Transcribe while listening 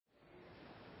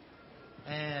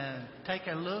and take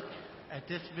a look at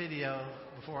this video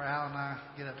before Al and I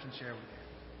get up and share with you.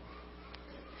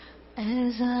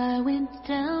 As I went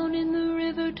down in the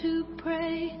river to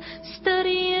pray,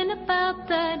 studying about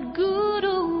that good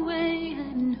old way,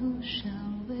 and who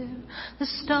shall wear the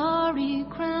starry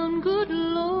crown? Good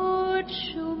Lord,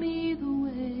 show me the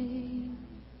way.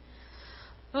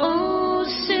 Oh,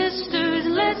 sisters,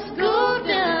 let's go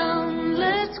down,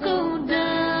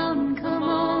 come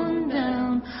on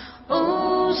down.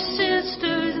 Oh,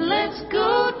 sisters, let's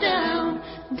go down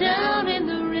in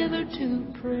the river to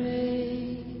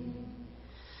pray.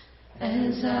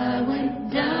 As I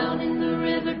went down in the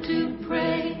river to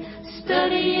pray,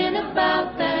 studying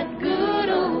about that good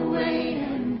old way,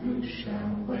 and who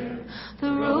shall wear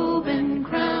the robe and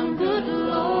crown? Good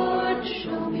Lord,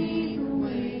 show me the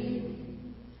way.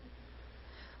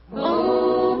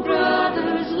 Oh,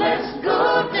 brothers, let's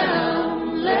go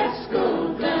down,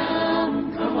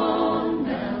 come on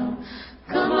down.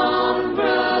 Come on,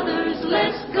 brothers,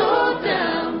 let's go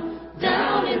down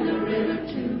in the river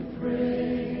to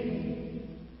pray.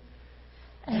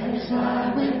 As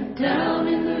I went down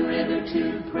in the river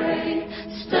to pray,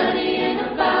 studying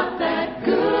about that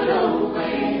good old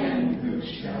way, and who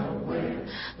shall wear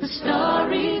the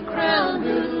starry crown?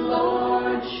 Good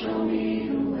Lord, show me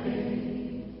the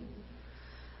way.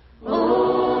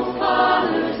 Oh,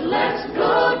 fathers, let's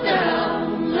go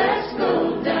down,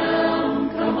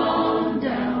 come on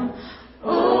down.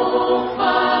 Oh,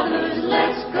 fathers,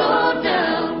 let's go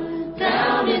down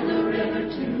in the river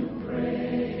to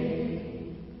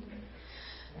pray.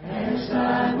 As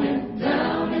I went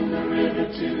down in the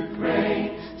river to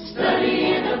pray,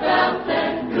 studying about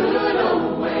that good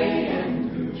old way,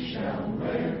 and who shall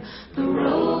wear the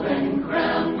robe and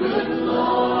crown? Good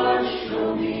Lord,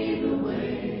 show me the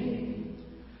way.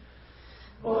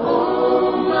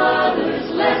 Oh,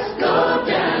 mothers, let's go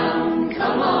down,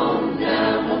 come on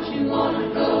down, don't you want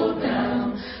to go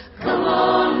down? Come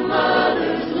on,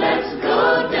 mothers, let's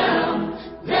go down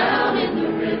in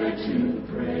the river to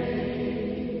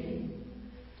pray.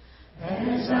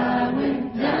 As I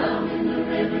went down in the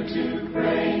river to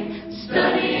pray,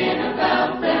 studying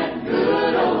about that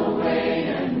good old way,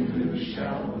 and who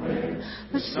shall wear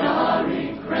the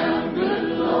starry crown?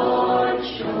 Good Lord,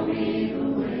 show me the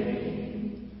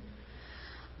way.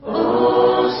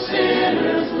 Oh,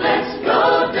 sinners, let's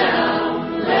go down,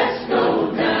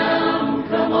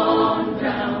 come on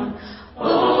down.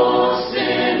 Oh,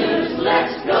 sinners,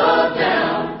 let's go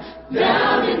down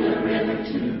in the river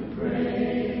to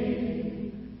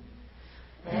pray.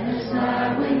 As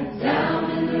I went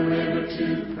down in the river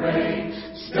to pray,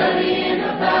 studying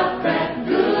about that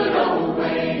good old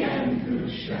way, and who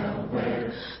shall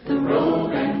wear the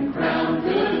robe and crown?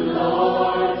 Good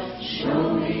Lord,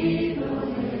 show me the way.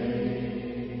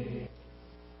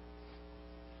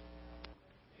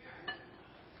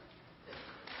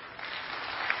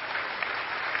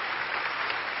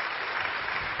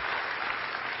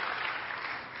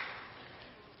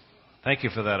 Thank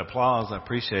you for that applause. I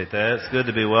appreciate that. It's good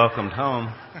to be welcomed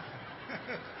home.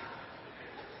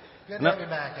 Good to have you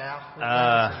back, Al.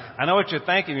 I know what you're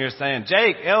thinking. You're saying,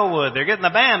 Jake, Elwood, they're getting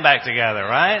the band back together,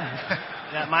 right?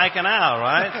 Got Mike and Al,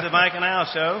 right? It's the Mike and Al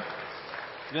show.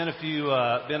 It's been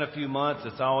a few months.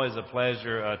 It's always a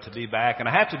pleasure to be back. And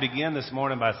I have to begin this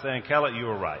morning by saying, Kellett, you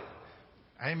were right.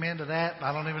 Amen to that.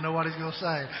 I don't even know what he's going to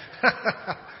say.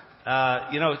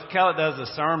 Kellett does a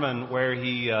sermon where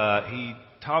he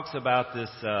talks about this.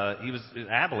 He was in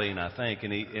Abilene, I think,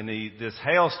 and this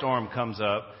hailstorm comes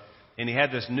up, and he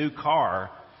had this new car,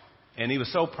 and he was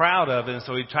so proud of it, and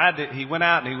so he went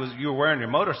out, and you were wearing your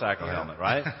motorcycle helmet,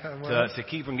 right? to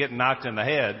keep from getting knocked in the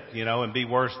head, and be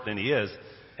worse than he is.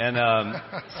 And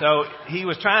so he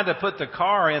was trying to put the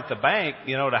car at the bank,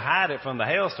 to hide it from the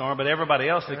hailstorm, but everybody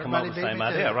else had come up with the same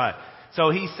idea, right?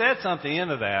 So he said something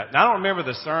into that. And I don't remember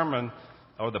the sermon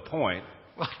or the point.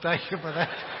 Well, thank you for that.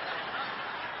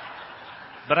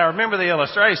 But I remember the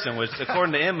illustration, which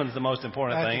according to Edmund's the most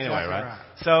important thing anyway, right?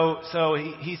 So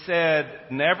he said,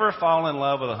 never fall in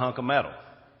love with a hunk of metal.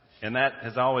 And that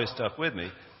has always stuck with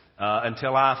me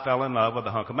until I fell in love with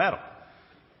a hunk of metal.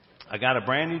 I got a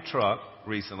brand new truck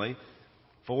recently,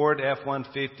 Ford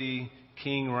F-150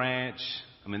 King Ranch.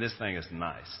 I mean, this thing is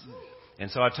nice. And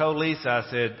so I told Lisa, I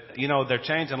said, they're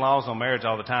changing laws on marriage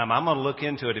all the time. I'm going to look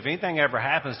into it. If anything ever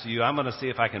happens to you, I'm going to see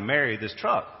if I can marry this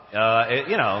truck.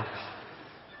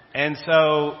 And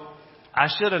so I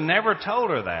should have never told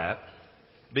her that,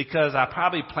 because I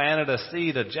probably planted a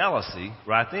seed of jealousy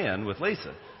right then with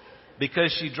Lisa.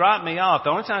 Because she dropped me off. The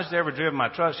only time she's ever driven my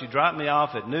truck, she dropped me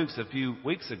off at Newk's a few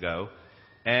weeks ago.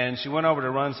 And she went over to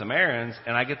run some errands,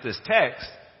 and I get this text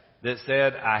that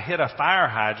said, "I hit a fire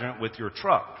hydrant with your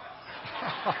truck."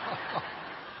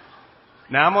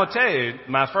 Now, I'm going to tell you,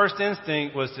 my first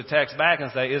instinct was to text back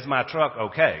and say, "Is my truck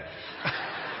okay?"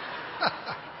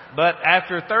 But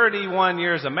after 31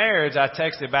 years of marriage, I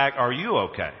texted back, "Are you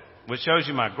okay?" Which shows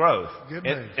you my growth. Good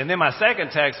move. And then my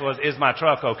second text was, "Is my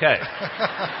truck okay?"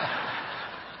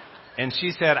 And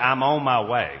she said, "I'm on my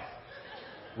way,"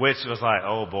 which was like,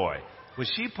 oh boy. When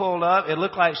she pulled up, it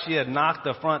looked like she had knocked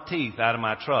the front teeth out of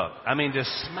my truck. I mean, just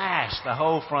smashed the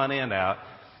whole front end out.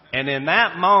 And in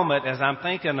that moment, as I'm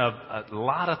thinking of a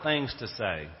lot of things to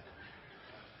say,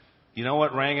 you know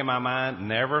what rang in my mind?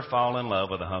 Never fall in love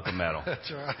with a hunk of metal. That's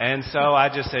right. And so I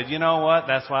just said, you know what?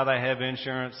 That's why they have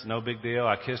insurance. No big deal.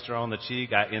 I kissed her on the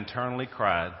cheek. I internally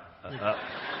cried.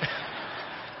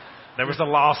 There was a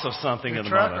loss of something in the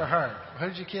moment. Your truck or her?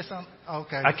 Who'd you kiss on?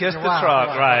 Okay. I kissed Your the wife, truck,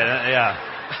 right. Yeah.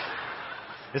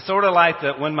 It's sort of like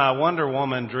that when my Wonder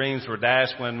Woman dreams were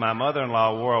dashed when my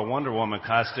mother-in-law wore a Wonder Woman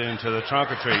costume to the trunk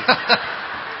or treat.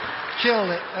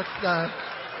 Killed it. That's done.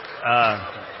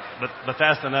 But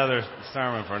that's another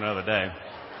sermon for another day.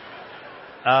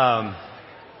 I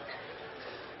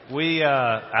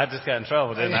just got in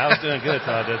trouble, didn't I? I was doing good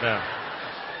till I did that.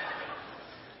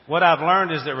 What I've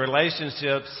learned is that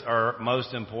relationships are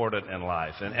most important in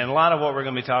life. And a lot of what we're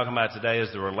going to be talking about today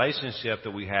is the relationship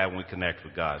that we have when we connect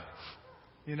with God.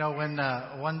 You know, when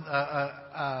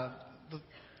the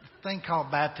thing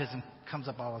called baptism comes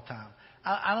up all the time.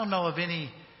 I don't know of any,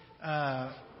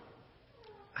 I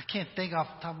can't think off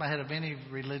the top of my head of any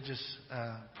religious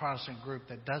Protestant group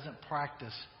that doesn't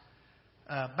practice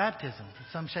baptism in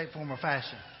some shape, form, or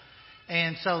fashion.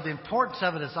 And so the importance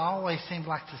of it has always seemed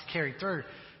like it's carried through.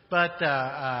 But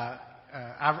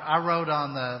I wrote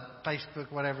on the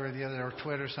Facebook, whatever the other, or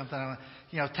Twitter or something,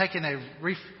 you know, taking a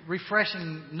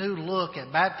refreshing new look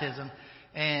at baptism,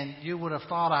 and you would have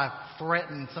thought I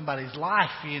threatened somebody's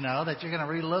life, you know, that you're going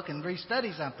to relook and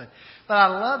restudy something. But I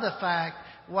love the fact,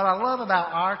 what I love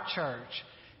about our church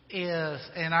is,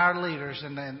 and our leaders,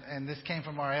 and this came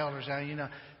from our elders, you know,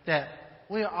 that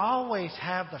we always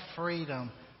have the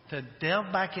freedom to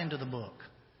delve back into the book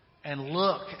and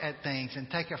look at things and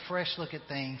take a fresh look at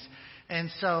things.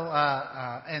 And so,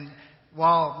 and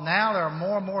while now there are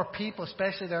more and more people,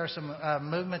 especially there are some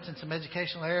movements in some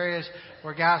educational areas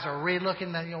where guys are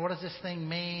re-looking at, you know, what does this thing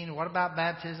mean? What about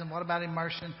baptism? What about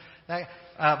immersion?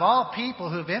 Of all people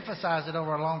who've emphasized it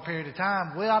over a long period of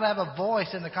time, we ought to have a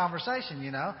voice in the conversation,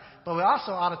 you know. But we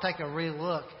also ought to take a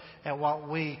re-look at what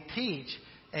we teach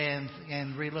and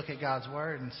re-look at God's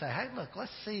Word and say, hey, look,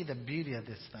 let's see the beauty of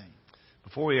this thing.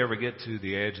 Before we ever get to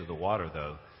the edge of the water,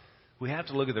 though, we have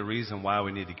to look at the reason why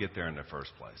we need to get there in the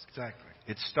first place. Exactly.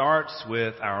 It starts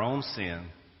with our own sin,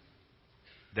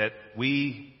 that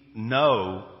we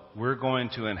know we're going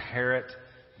to inherit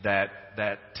that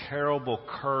terrible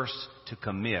curse to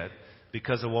commit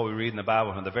because of what we read in the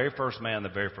Bible from the very first man, the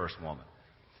very first woman.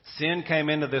 Sin came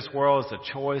into this world as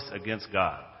a choice against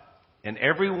God. And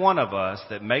every one of us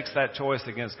that makes that choice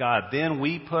against God, then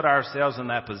we put ourselves in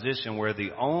that position where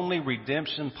the only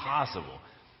redemption possible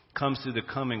comes through the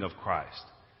coming of Christ.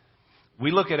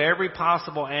 We look at every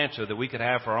possible answer that we could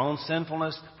have for our own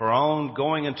sinfulness, for our own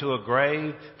going into a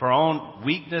grave, for our own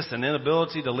weakness and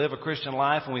inability to live a Christian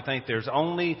life, and we think there's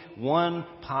only one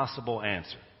possible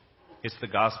answer. It's the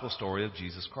gospel story of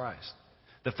Jesus Christ.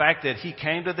 The fact that He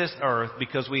came to this earth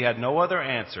because we had no other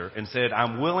answer and said,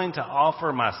 I'm willing to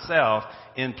offer myself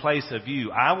in place of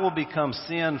you. I will become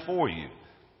sin for you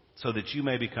so that you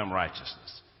may become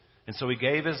righteousness. And so He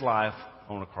gave His life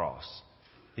on a cross.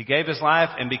 He gave His life,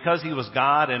 and because He was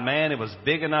God and man, it was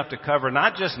big enough to cover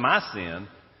not just my sin,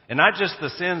 and not just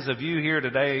the sins of you here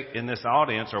today in this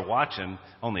audience or watching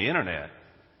on the internet,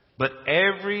 but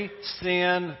every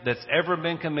sin that's ever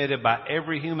been committed by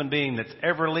every human being that's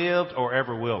ever lived or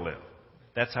ever will live.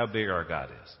 That's how big our God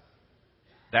is.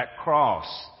 That cross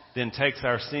then takes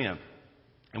our sin.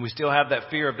 And we still have that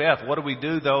fear of death. What do we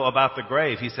do, though, about the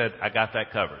grave? He said, I got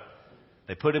that covered.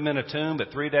 They put Him in a tomb,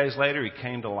 but 3 days later He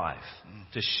came to life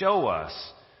to show us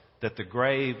that the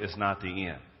grave is not the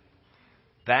end.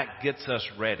 That gets us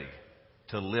ready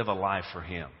to live a life for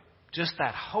Him. Just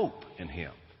that hope in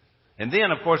Him. And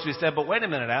then, of course, we said, but wait a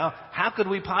minute, Al, how could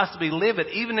we possibly live it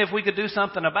even if we could do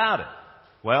something about it?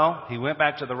 Well, He went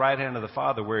back to the right hand of the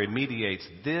Father where He mediates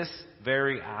this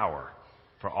very hour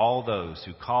for all those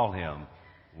who call Him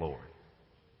Lord.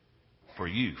 For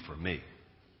you, for me,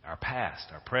 our past,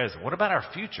 our present. What about our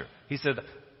future? He said,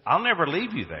 I'll never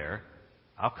leave you there.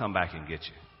 I'll come back and get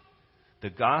you.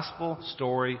 The gospel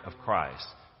story of Christ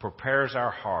prepares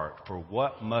our heart for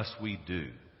what must we do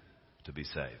to be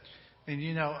saved.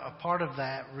 And a part of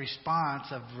that response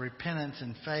of repentance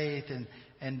and faith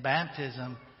and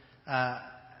baptism,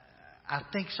 I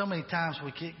think so many times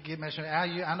we get messed up.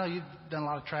 Al, I know you've done a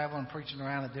lot of travel and preaching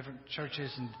around at different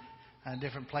churches and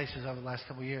different places over the last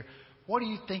couple of years. What do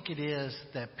you think it is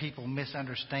that people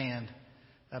misunderstand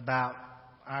about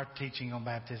our teaching on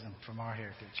baptism from our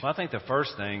heritage? Well, I think the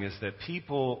first thing is that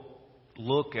people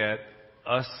look at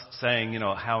us saying,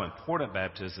 how important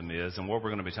baptism is and what we're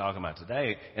going to be talking about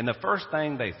today. And the first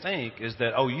thing they think is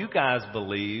that, you guys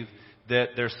believe that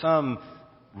there's some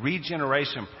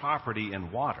regeneration property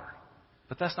in water.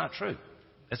 But that's not true.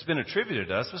 It's been attributed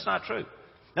to us, but it's not true.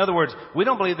 In other words, we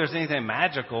don't believe there's anything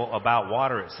magical about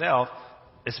water itself,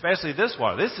 especially this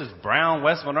water. This is brown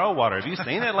West Monroe water. Have you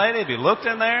seen it lately? Have you looked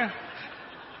in there?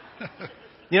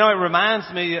 It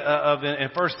reminds me of in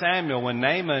 1 Samuel when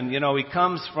Naaman, he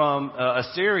comes from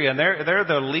Assyria, and they're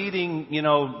the leading,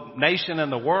 nation in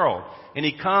the world. And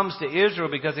he comes to Israel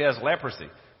because he has leprosy.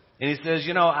 And he says,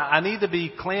 I need to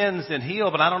be cleansed and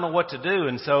healed, but I don't know what to do.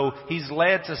 And so he's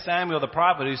led to Samuel the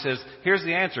prophet, who says, here's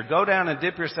the answer. Go down and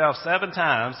dip yourself 7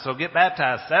 times, so get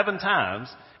baptized 7 times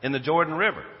in the Jordan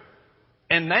River.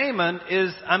 And Naaman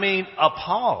is,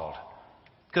 appalled.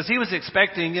 Because he was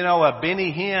expecting, a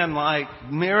Benny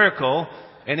Hinn-like miracle,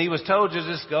 and he was told to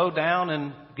just go down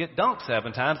and get dunked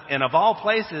 7 times, and of all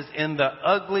places, in the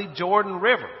ugly Jordan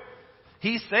River.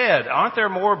 He said, aren't there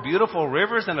more beautiful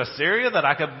rivers in Assyria that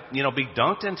I could, be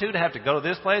dunked into to have to go to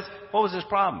this place? What was his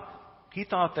problem? He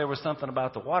thought there was something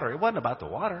about the water. It wasn't about the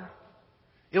water.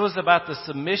 It was about the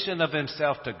submission of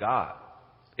himself to God.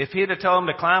 If he had told him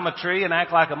to climb a tree and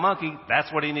act like a monkey,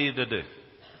 that's what he needed to do.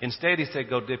 Instead, he said,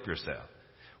 go dip yourself.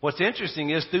 What's interesting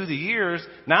is through the years,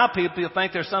 now people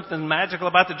think there's something magical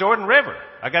about the Jordan River.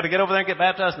 I got to get over there and get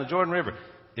baptized in the Jordan River.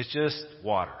 It's just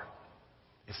water.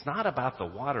 It's not about the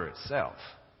water itself.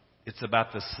 It's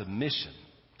about the submission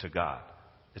to God.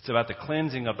 It's about the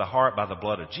cleansing of the heart by the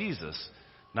blood of Jesus,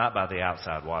 not by the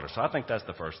outside water. So I think that's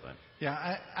the first thing.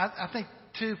 Yeah, I think,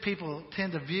 too, people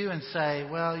tend to view and say,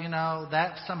 well,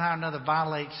 that somehow or another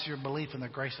violates your belief in the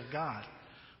grace of God.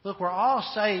 Look, we're all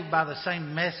saved by the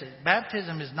same message.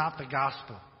 Baptism is not the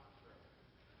gospel.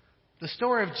 The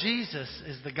story of Jesus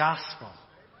is the gospel.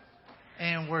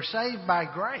 And we're saved by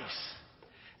grace.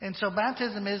 And so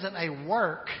baptism isn't a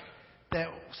work that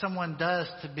someone does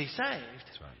to be saved.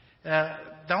 That's right.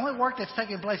 The only work that's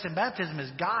taking place in baptism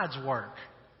is God's work.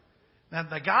 Now,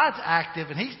 God's active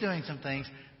and He's doing some things,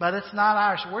 but it's not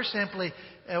ours. We're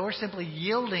simply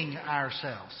yielding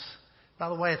ourselves. By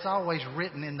the way, it's always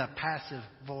written in the passive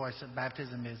voice that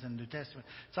baptism is in the New Testament.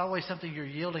 It's always something you're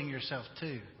yielding yourself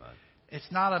to. Right. It's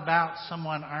not about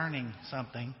someone earning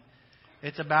something.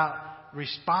 It's about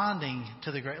responding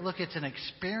to the grace. Look, it's an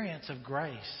experience of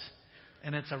grace,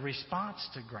 and it's a response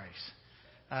to grace.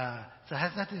 So it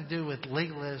has nothing to do with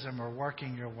legalism or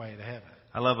working your way to heaven.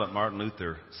 I love what Martin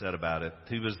Luther said about it.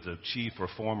 He was the chief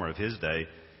reformer of his day.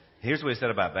 Here's what he said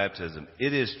about baptism.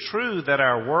 It is true that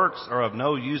our works are of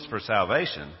no use for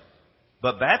salvation,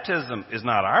 but baptism is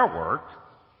not our work.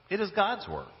 It is God's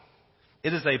work.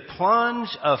 It is a plunge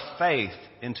of faith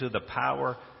into the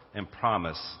power and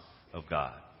promise of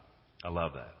God. I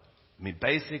love that.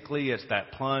 Basically, it's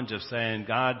that plunge of saying,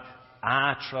 God,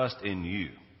 I trust in you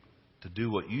to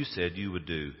do what you said you would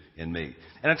do in me.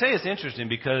 And I tell you, it's interesting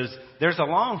because there's a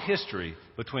long history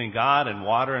between God and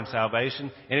water and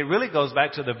salvation, and it really goes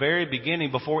back to the very beginning,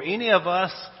 before any of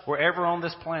us were ever on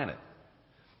this planet.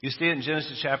 You see it in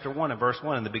Genesis chapter 1 and verse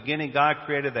 1. In the beginning, God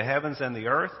created the heavens and the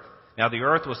earth. Now the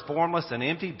earth was formless and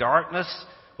empty. Darkness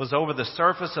was over the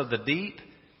surface of the deep,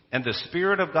 and the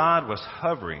Spirit of God was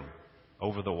hovering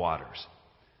over the waters.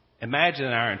 Imagine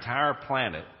our entire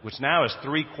planet, which now is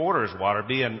 3/4 water,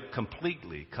 being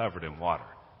completely covered in water.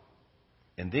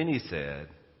 And then He said,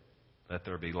 let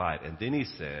there be light. And then He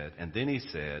said, and then He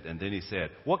said, and then He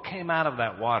said. What came out of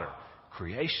that water?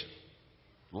 Creation.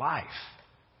 Life.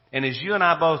 And as you and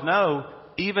I both know,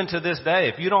 even to this day,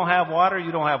 if you don't have water,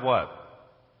 you don't have what?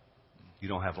 You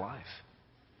don't have life.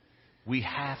 We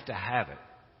have to have it.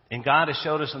 And God has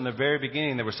showed us in the very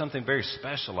beginning there was something very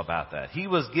special about that. He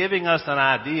was giving us an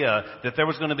idea that there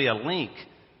was going to be a link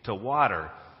to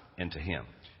water and to Him.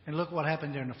 And look what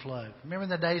happened during the flood. Remember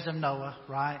the days of Noah,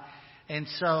 right? And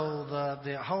so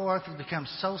the whole earth has become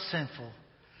so sinful.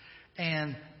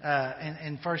 And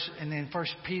in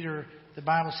First Peter, the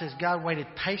Bible says God waited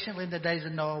patiently in the days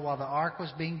of Noah while the ark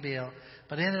was being built.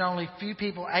 But in it only few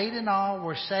people, 8 in all,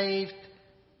 were saved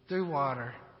through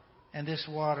water. And this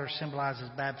water symbolizes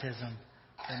baptism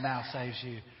that now saves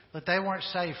you. But they weren't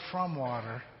saved from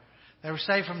water. They were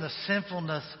saved from the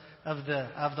sinfulness of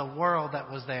the world that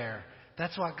was there.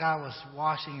 That's what God was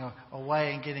washing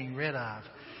away and getting rid of.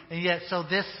 And yet, so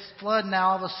this flood now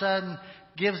all of a sudden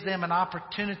gives them an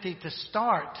opportunity to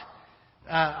start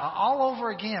all over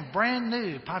again, brand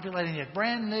new, populating it,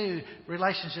 brand new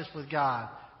relationships with God.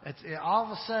 All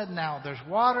of a sudden now there's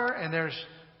water and there's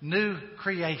new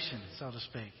creation, so to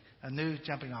speak, a new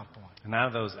jumping off point. And out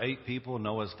of those 8 people,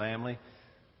 Noah's family,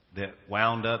 that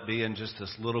wound up being just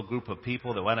this little group of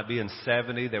people that wound up being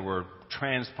 70 that were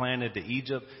transplanted to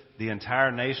Egypt, the entire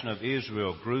nation of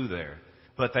Israel grew there.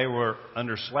 But they were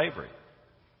under slavery.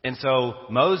 And so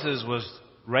Moses was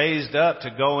raised up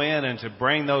to go in and to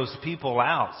bring those people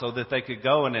out so that they could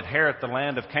go and inherit the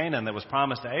land of Canaan that was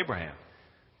promised to Abraham.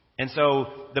 And so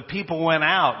the people went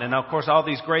out, and of course all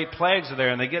these great plagues are there,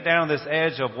 and they get down to this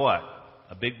edge of what?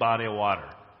 A big body of water.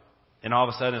 And all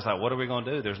of a sudden it's like, what are we going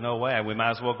to do? There's no way. We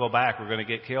might as well go back. We're going to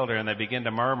get killed here. And they begin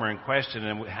to murmur and question,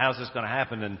 and how's this going to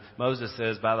happen? And Moses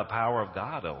says, by the power of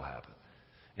God it'll happen.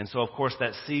 And so, of course,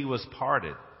 that sea was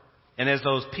parted. And as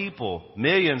those people,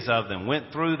 millions of them,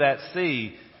 went through that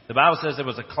sea, the Bible says there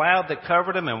was a cloud that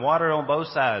covered them and water on both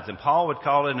sides. And Paul would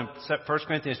call it in 1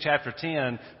 Corinthians chapter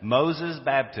 10, Moses'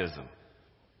 baptism.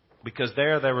 Because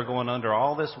there they were going under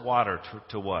all this water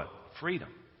to what? Freedom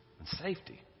and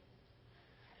safety.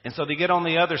 And so they get on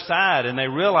the other side and they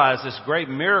realize this great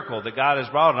miracle that God has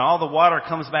brought, and all the water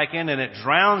comes back in and it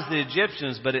drowns the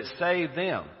Egyptians, but it saved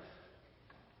them.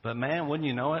 But man, wouldn't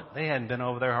you know it? They hadn't been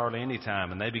over there hardly any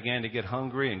time, and they began to get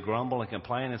hungry and grumble and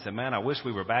complain and said, man, I wish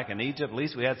we were back in Egypt. At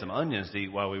least we had some onions to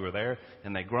eat while we were there.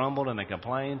 And they grumbled and they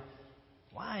complained.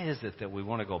 Why is it that we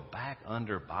want to go back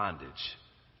under bondage?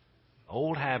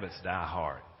 Old habits die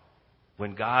hard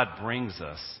when God brings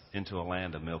us into a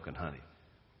land of milk and honey.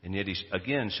 And yet He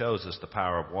again shows us the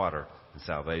power of water and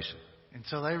salvation. And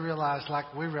so they realize,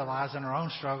 like we realize in our own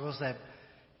struggles, that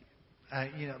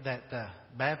that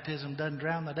baptism doesn't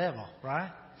drown the devil,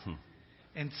 right?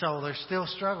 And so there's still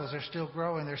struggles. There's still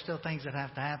growing. There's still things that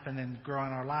have to happen and grow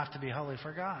in our life to be holy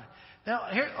for God. Now,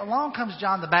 here along comes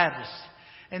John the Baptist.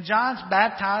 And John's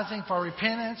baptizing for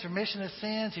repentance, remission of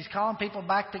sins. He's calling people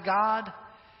back to God.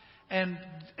 And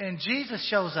Jesus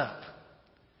shows up.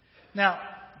 Now,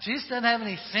 Jesus doesn't have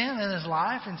any sin in His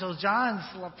life. And so John's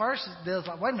first deal is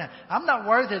like, wait a minute, I'm not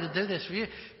worthy to do this for you.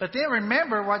 But then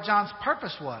remember what John's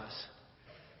purpose was.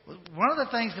 One of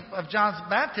the things of John's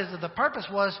baptism, the purpose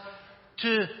was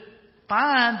to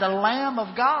find the Lamb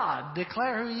of God,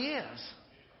 declare who He is.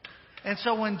 And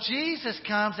so when Jesus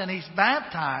comes and He's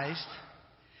baptized,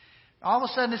 all of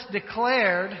a sudden it's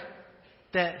declared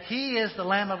that He is the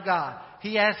Lamb of God.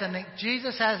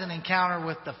 Jesus has an encounter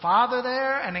with the Father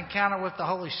there, an encounter with the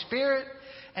Holy Spirit,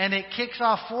 and it kicks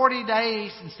off 40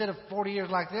 days, instead of 40 years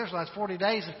like this, that's 40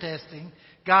 days of testing,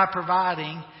 God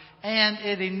providing, and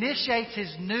it initiates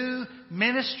His new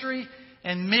ministry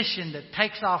and mission that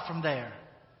takes off from there.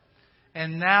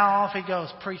 And now off He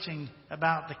goes preaching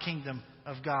about the kingdom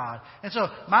of God. And so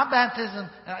my baptism,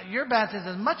 your baptism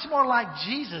is much more like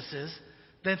Jesus's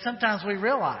than sometimes we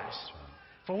realize.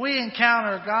 For we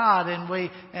encounter God and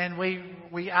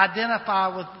we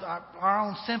identify with our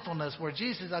own sinfulness, where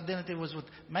Jesus' identity was with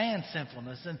man's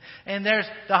sinfulness. And there's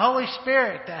the Holy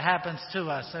Spirit that happens to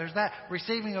us. There's that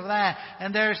receiving of that.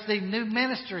 And there's the new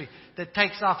ministry that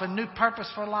takes off, a new purpose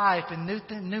for life and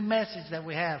new message that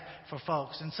we have for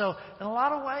folks. And so in a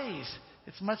lot of ways,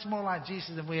 it's much more like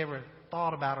Jesus than we ever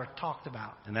thought about or talked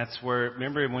about. And that's where,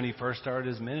 remember when He first started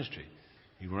His ministry,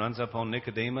 He runs up on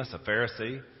Nicodemus, a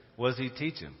Pharisee. What does He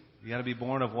teach him? You got to be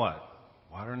born of what?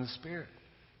 Water and the Spirit.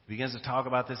 He begins to talk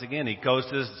about this again. He goes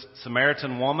to this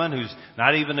Samaritan woman who's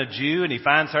not even a Jew, and he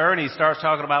finds her and he starts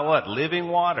talking about what? Living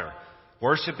water.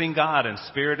 Worshiping God in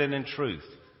spirit and in truth.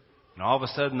 And all of a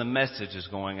sudden the message is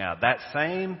going out. That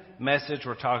same message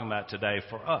we're talking about today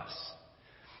for us.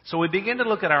 So we begin to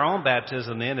look at our own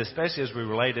baptism then, especially as we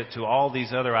relate it to all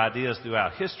these other ideas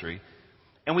throughout history.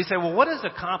 And we say, well, what is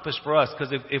accomplished for us?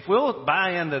 Because if we'll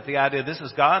buy in that the idea this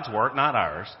is God's work, not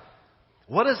ours,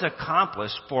 what is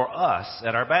accomplished for us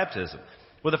at our baptism?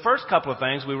 Well, the first couple of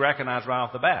things we recognize right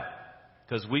off the bat,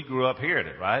 because we grew up hearing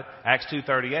it, right? Acts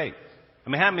 2:38. I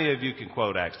mean, how many of you can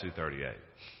quote Acts 2:38?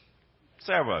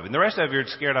 Several of you. And the rest of you are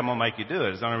scared I'm going to make you do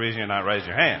it. It's the only reason you're not raising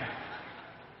your hand.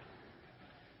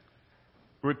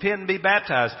 Repent and be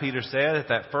baptized, Peter said at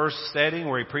that first setting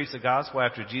where he preached the gospel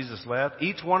after Jesus left.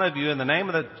 Each one of you in the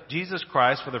name of Jesus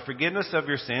Christ for the forgiveness of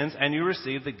your sins, and you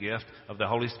receive the gift of the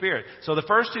Holy Spirit. So the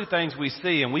first two things we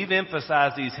see, and we've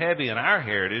emphasized these heavy in our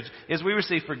heritage, is we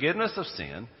receive forgiveness of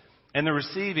sin and the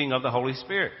receiving of the Holy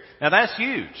Spirit. Now that's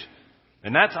huge.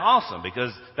 And that's awesome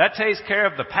because that takes care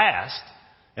of the past,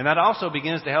 and that also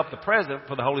begins to help the present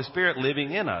for the Holy Spirit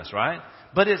living in us, right?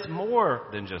 But it's more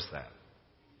than just that.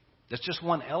 That's just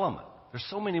one element. There's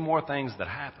so many more things that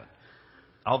happen,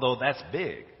 although that's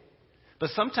big. But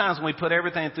sometimes when we put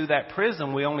everything through that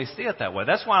prism, we only see it that way.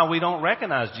 That's why we don't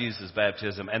recognize Jesus'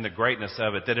 baptism and the greatness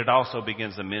of it, that it also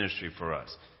begins a ministry for us.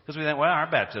 Because we think, well,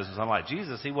 our baptism is unlike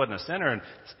Jesus. He wasn't a sinner, and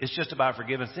it's just about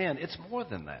forgiving sin. It's more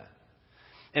than that.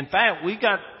 In fact, we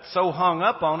got so hung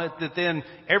up on it that then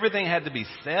everything had to be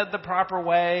said the proper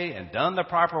way and done the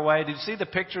proper way. Did you see the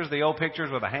pictures, the old pictures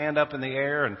with a hand up in the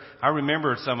air? And I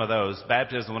remember some of those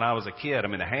baptisms when I was a kid. I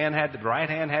mean, the right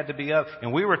hand had to be up,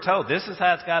 and we were told this is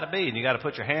how it's got to be. And you got to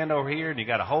put your hand over here, and you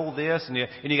got to hold this, and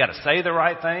you got to say the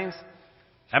right things.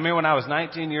 I remember when I was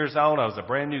 19 years old, I was a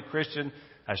brand new Christian.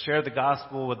 I shared the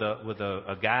gospel with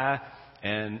a guy.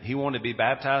 And he wanted to be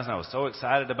baptized, and I was so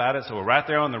excited about it. So we're right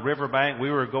there on the riverbank. We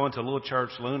were going to a little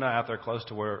church, Luna, out there close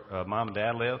to where Mom and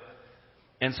Dad live.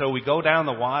 And so we go down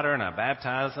the water, and I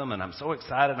baptize them, and I'm so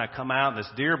excited. And I come out, and this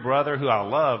dear brother who I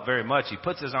love very much, he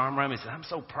puts his arm around me. He said, I'm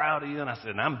so proud of you. And I said,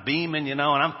 and I'm beaming, and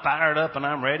I'm fired up, and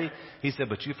I'm ready. He said,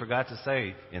 but you forgot to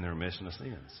say, in the remission of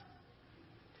sins.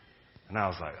 And I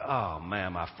was like, oh,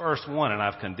 man, my first one, and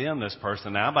I've condemned this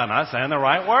person now by not saying the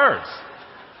right words.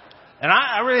 And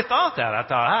I really thought that. I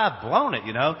thought, I've blown it,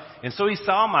 And so he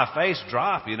saw my face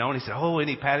drop, and he said, oh, and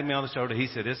he patted me on the shoulder. He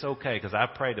said, it's okay, because I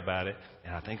prayed about it,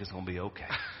 and I think it's going to be okay.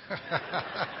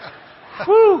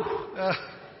 Whew.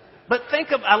 But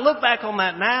I look back on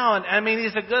that now, and I mean,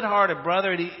 he's a good-hearted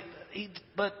brother.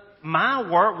 But my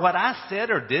word, what I said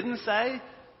or didn't say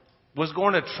was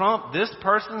going to trump this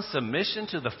person's submission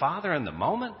to the Father in the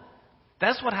moment.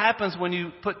 That's what happens when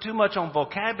you put too much on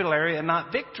vocabulary and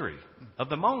not victory of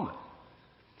the moment.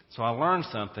 So I learned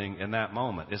something in that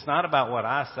moment. It's not about what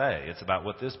I say. It's about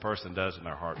what this person does in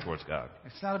their heart towards God.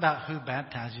 It's not about who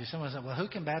baptizes you. Someone said, well, who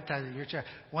can baptize at your church?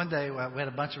 One day we had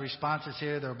a bunch of responses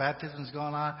here. There were baptisms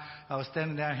going on. I was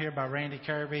standing down here by Randy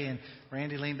Kirby, and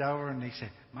Randy leaned over and he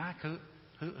said, Mike,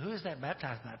 who is that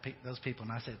baptizing those people?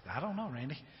 And I said, I don't know,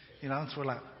 Randy. And so we're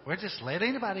like, we'll just let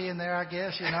anybody in there, I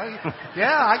guess, Yeah,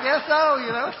 I guess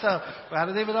so, So I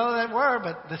didn't even know that word,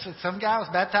 but this was some guy was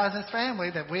baptizing his family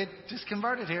that we had just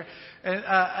converted here.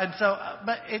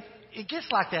 But it gets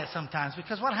like that sometimes,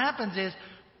 because what happens is,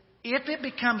 if it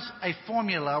becomes a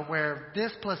formula where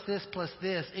this plus this plus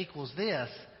this equals this,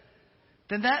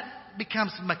 then that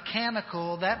becomes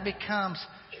mechanical, that becomes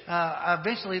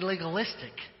eventually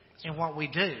legalistic in what we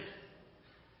do.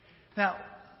 Now,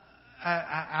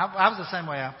 I was the same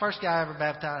way. First guy I ever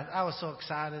baptized, I was so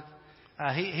excited.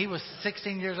 He was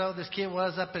 16 years old. This kid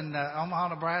was up in Omaha,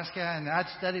 Nebraska, and I'd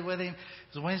study with him.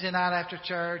 It was Wednesday night after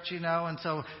church, and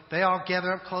so they all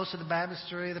gather up close to the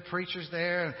baptistry. The preacher's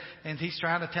there, and he's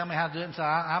trying to tell me how to do it. And so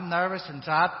I'm nervous, and so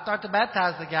I start to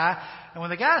baptize the guy. And when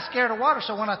the guy's scared of water,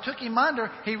 so when I took him under,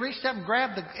 he reached up and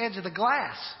grabbed the edge of the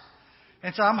glass.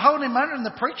 And so I'm holding him under, and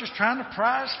the preacher's trying to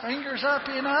pry his fingers up,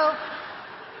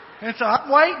 And so I'm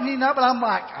waiting, but I'm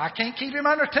like, I can't keep him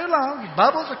under too long.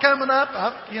 Bubbles are coming up.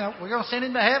 We're going to send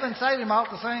him to heaven, save him all at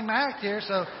the same act here.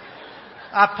 So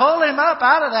I pull him up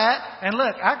out of that. And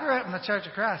look, I grew up in the Church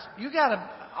of Christ.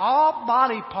 All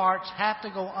body parts have to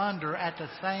go under at the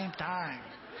same time.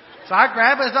 So I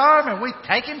grab his arm and we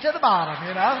take him to the bottom,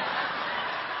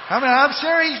 I mean, I'm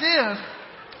sure he's in.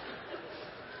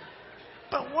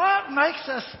 But what makes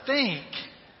us think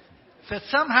that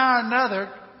somehow or another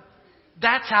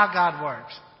that's how God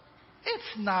works?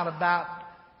 It's not about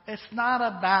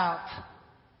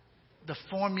the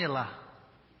formula.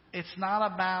 It's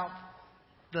not about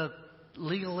the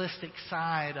legalistic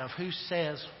side of who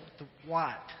says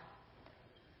what.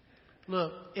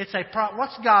 Look, it's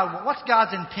what's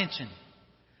God's intention?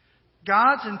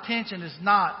 God's intention is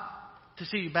not to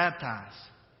see you baptized.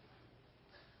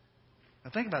 Now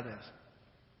think about this.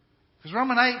 Because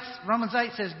Romans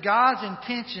 8 says God's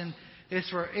intention is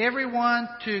for everyone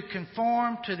to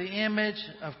conform to the image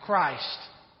of Christ.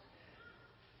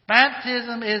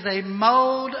 Baptism is a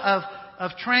mode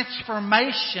of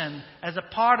transformation as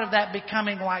a part of that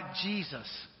becoming like Jesus.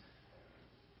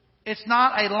 It's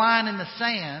not a line in the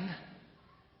sand.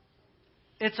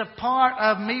 It's a part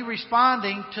of me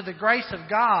responding to the grace of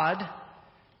God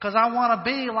because I want to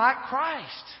be like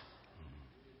Christ.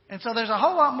 And so there's a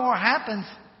whole lot more happens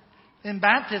in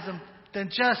baptism than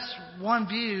just one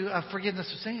view of forgiveness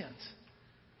of sins.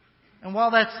 And while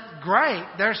that's great,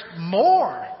 there's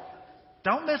more.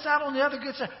 Don't miss out on the other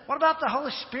good stuff. What about the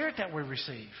Holy Spirit that we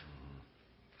receive?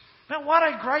 Now, what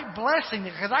a great blessing,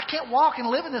 because I can't walk and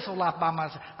live in this whole life by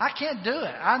myself. I can't do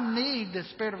it. I need the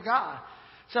Spirit of God.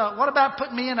 So what about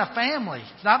putting me in a family?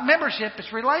 It's not membership,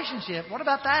 it's relationship. What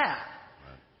about that?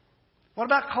 What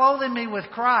about clothing me with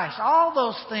Christ? All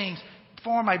those things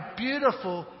form a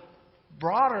beautiful,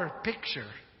 broader picture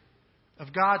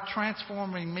of God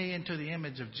transforming me into the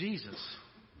image of Jesus,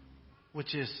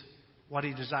 which is what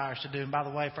He desires to do. And by the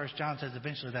way, 1 John says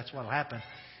eventually that's what will happen.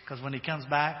 Because when He comes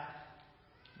back,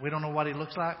 we don't know what He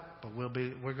looks like, but we're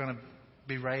going to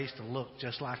be raised to look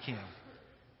just like Him.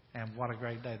 And what a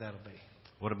great day that'll be.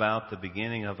 What about the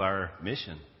beginning of our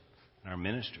mission, our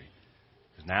ministry?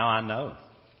 Because now I know.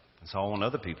 And so I want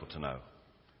other people to know.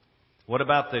 What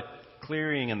about the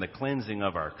clearing and the cleansing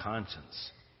of our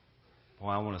conscience? Well,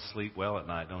 I want to sleep well at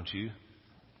night, don't you?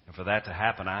 And for that to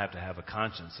happen, I have to have a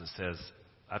conscience that says,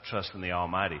 I trust in the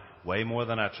Almighty way more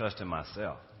than I trust in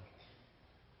myself.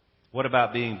 What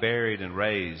about being buried and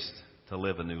raised to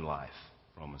live a new life?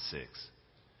 Romans 6.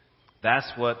 That's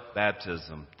what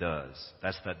baptism does.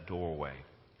 That's that doorway.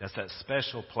 That's that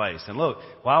special place. And look,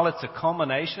 while it's a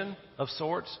culmination of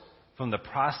sorts from the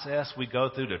process we go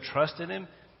through to trust in Him,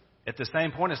 at the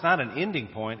same point, it's not an ending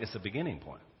point, it's a beginning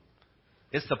point.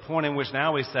 It's the point in which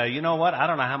now we say, you know what, I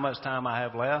don't know how much time I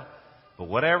have left, but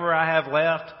whatever I have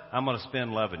left, I'm going to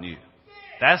spend loving you.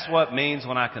 That's what it means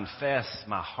when I confess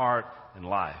my heart and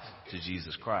life to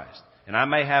Jesus Christ. And I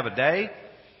may have a day,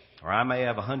 or I may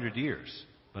have 100 years,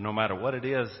 but no matter what it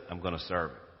is, I'm going to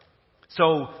serve it.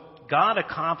 So God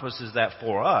accomplishes that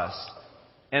for us,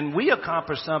 and we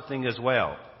accomplish something as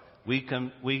well. We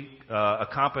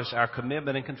accomplish our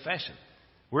commitment and confession.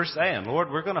 We're saying,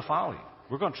 Lord, we're going to follow you.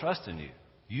 We're going to trust in you.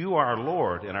 You are our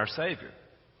Lord and our Savior.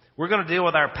 We're going to deal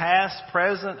with our past,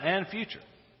 present, and future.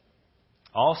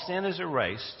 All sin is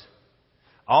erased.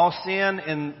 All sin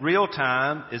in real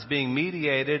time is being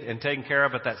mediated and taken care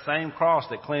of at that same cross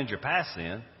that cleansed your past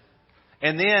sin.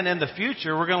 And then in the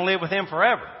future, we're going to live with Him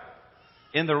forever.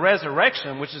 In the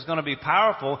resurrection, which is going to be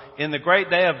powerful, in the great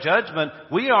day of judgment,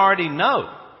 we already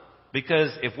know.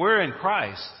 Because if we're in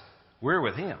Christ, we're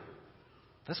with Him.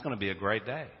 That's going to be a great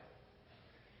day.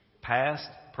 Past,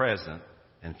 present,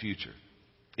 and future.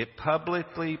 It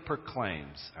publicly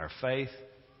proclaims our faith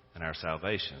and our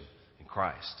salvation in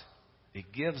Christ. It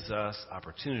gives us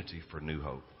opportunity for new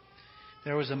hope.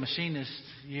 There was a machinist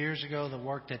years ago that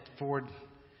worked at Ford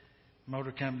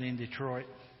Motor Company in Detroit.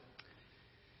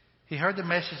 He heard the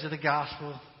message of the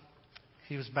gospel.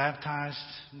 He was baptized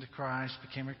into Christ,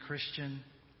 became a Christian.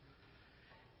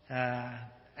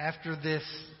 After this,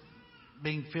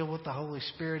 being filled with the Holy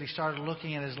Spirit, he started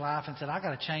looking at his life and said, I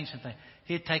got to change something.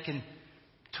 He had taken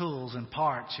tools and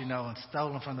parts, and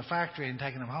stolen from the factory and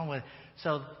taken them home with.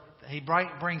 So he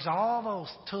brings all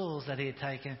those tools that he had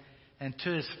taken and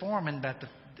to his foreman at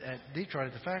Detroit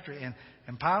at the factory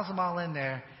and piles them all in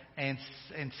there and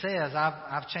says,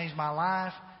 I've changed my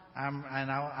life. I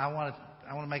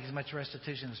want to make as much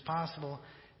restitution as possible.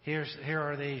 Here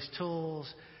are these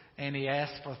tools. And he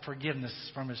asked for forgiveness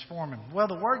from his foreman. Well,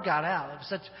 the word got out. It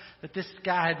was that this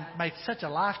guy had made such a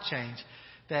life change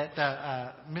that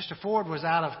Mr. Ford was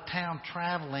out of town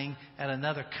traveling at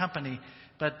another company,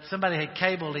 but somebody had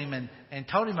cabled him and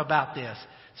told him about this.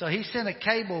 So he sent a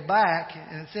cable back,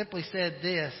 and it simply said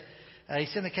this. He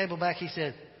sent a cable back. He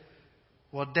said,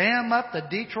 well, dam up the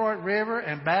Detroit River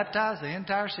and baptize the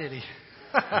entire city.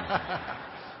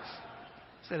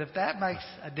 Said, if that makes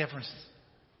a difference,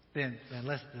 then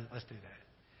let's do that.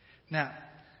 Now,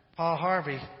 Paul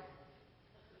Harvey,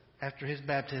 after his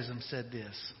baptism, said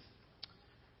this.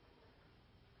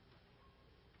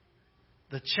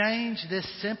 The change this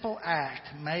simple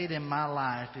act made in my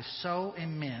life is so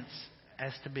immense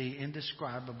as to be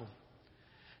indescribable.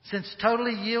 Since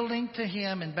totally yielding to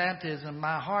Him in baptism,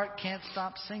 my heart can't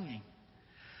stop singing.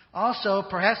 Also,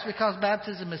 perhaps because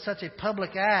baptism is such a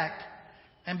public act,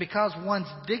 and because one's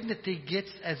dignity gets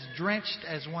as drenched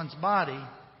as one's body,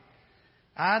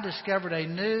 I discovered a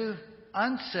new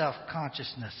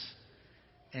unself-consciousness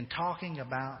in talking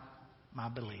about my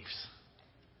beliefs.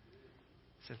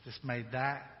 So this made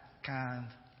that kind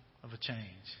of a change.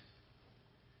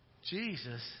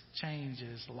 Jesus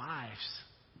changes lives.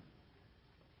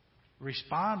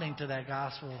 Responding to that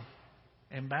gospel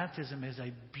in baptism is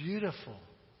a beautiful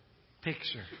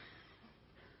picture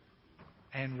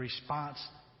and response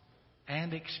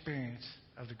and experience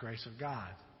of the grace of God.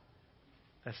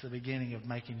 That's the beginning of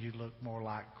making you look more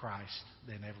like Christ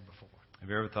than ever before. Have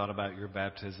you ever thought about your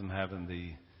baptism having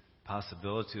the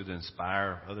possibility to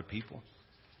inspire other people?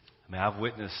 I mean, I've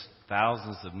witnessed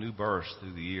thousands of new births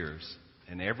through the years,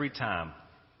 and every time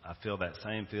I feel that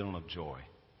same feeling of joy.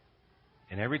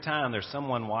 And every time there's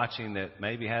someone watching that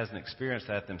maybe hasn't experienced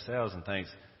that themselves and thinks,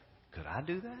 could I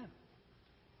do that?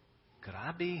 Could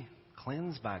I be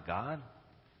cleansed by God?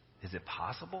 Is it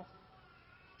possible?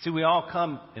 See, we all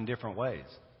come in different ways.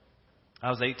 I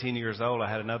was 18 years old. I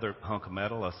had another hunk of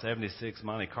metal, a 76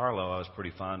 Monte Carlo I was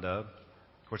pretty fond of.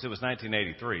 course, it was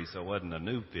 1983, so it wasn't a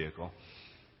new vehicle.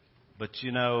 But,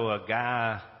 a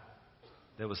guy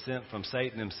that was sent from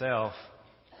Satan himself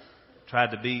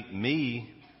tried to beat me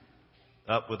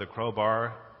up with a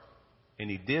crowbar, and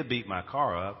he did beat my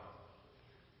car up,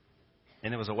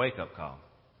 and it was a wake-up call.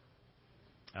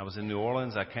 I was in New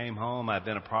Orleans. I came home. I'd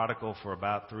been a prodigal for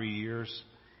about 3 years.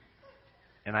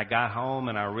 And I got home,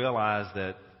 and I realized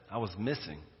that I was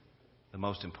missing the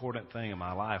most important thing in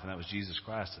my life, and that was Jesus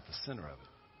Christ at the center of it.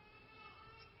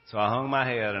 So I hung my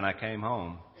head, and I came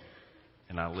home,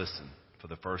 and I listened for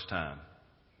the first time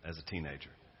as a teenager.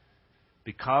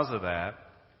 Because of that,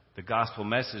 the gospel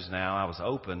message now, I was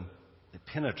open, it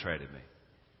penetrated me.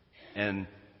 And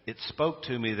it spoke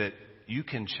to me that you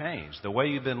can change. The way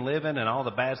you've been living and all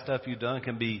the bad stuff you've done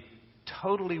can be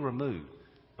totally removed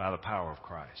by the power of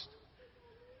Christ.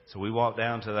 So we walked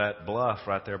down to that bluff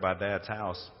right there by Dad's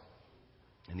house,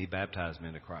 and he baptized me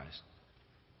into Christ.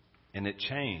 And it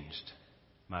changed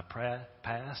my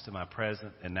past and my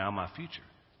present and now my future.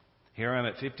 Here I am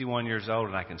at 51 years old,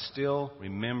 and I can still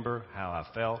remember how I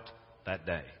felt that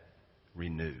day,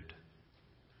 renewed.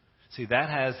 See, that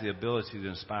has the ability to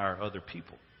inspire other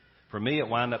people. For me, it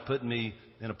wound up putting me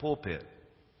in a pulpit,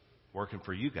 working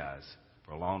for you guys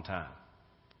for a long time,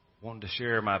 wanting to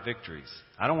share my victories.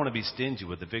 I don't want to be stingy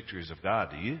with the victories of God,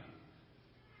 do you?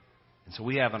 And so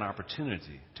we have an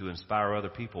opportunity to inspire other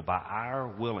people by our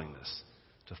willingness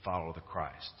to follow the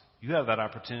Christ. You have that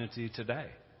opportunity today.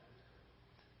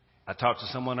 I talked to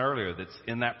someone earlier that's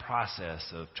in that process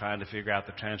of trying to figure out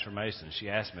the transformation. She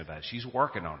asked me about it. She's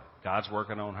working on it. God's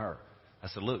working on her. I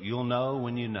said, look, you'll know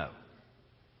when you know.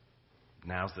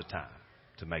 Now's the time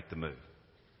to make the move.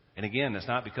 And again, it's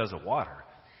not because of water.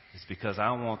 It's because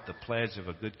I want the pledge of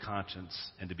a good conscience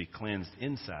and to be cleansed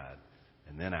inside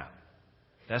and then out.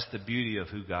 That's the beauty of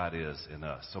who God is in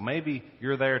us. So maybe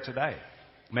you're there today.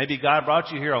 Maybe God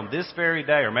brought you here on this very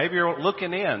day, or maybe you're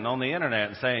looking in on the internet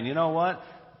and saying, you know what?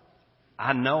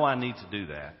 I know I need to do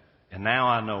that, and now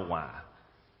I know why.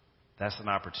 That's an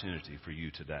opportunity for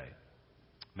you today.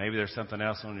 Maybe there's something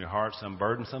else on your heart, some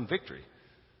burden, some victory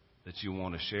that you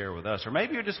want to share with us. Or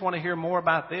maybe you just want to hear more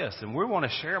about this, and we want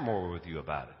to share more with you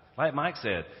about it. Like Mike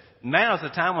said, now is the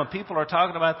time when people are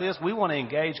talking about this, we want to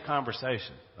engage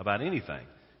conversation about anything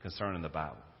concerning the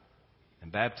Bible.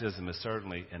 And baptism is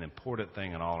certainly an important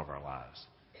thing in all of our lives.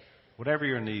 Whatever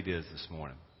your need is this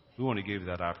morning, we want to give you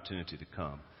that opportunity to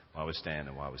come while we stand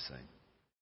and while we sing.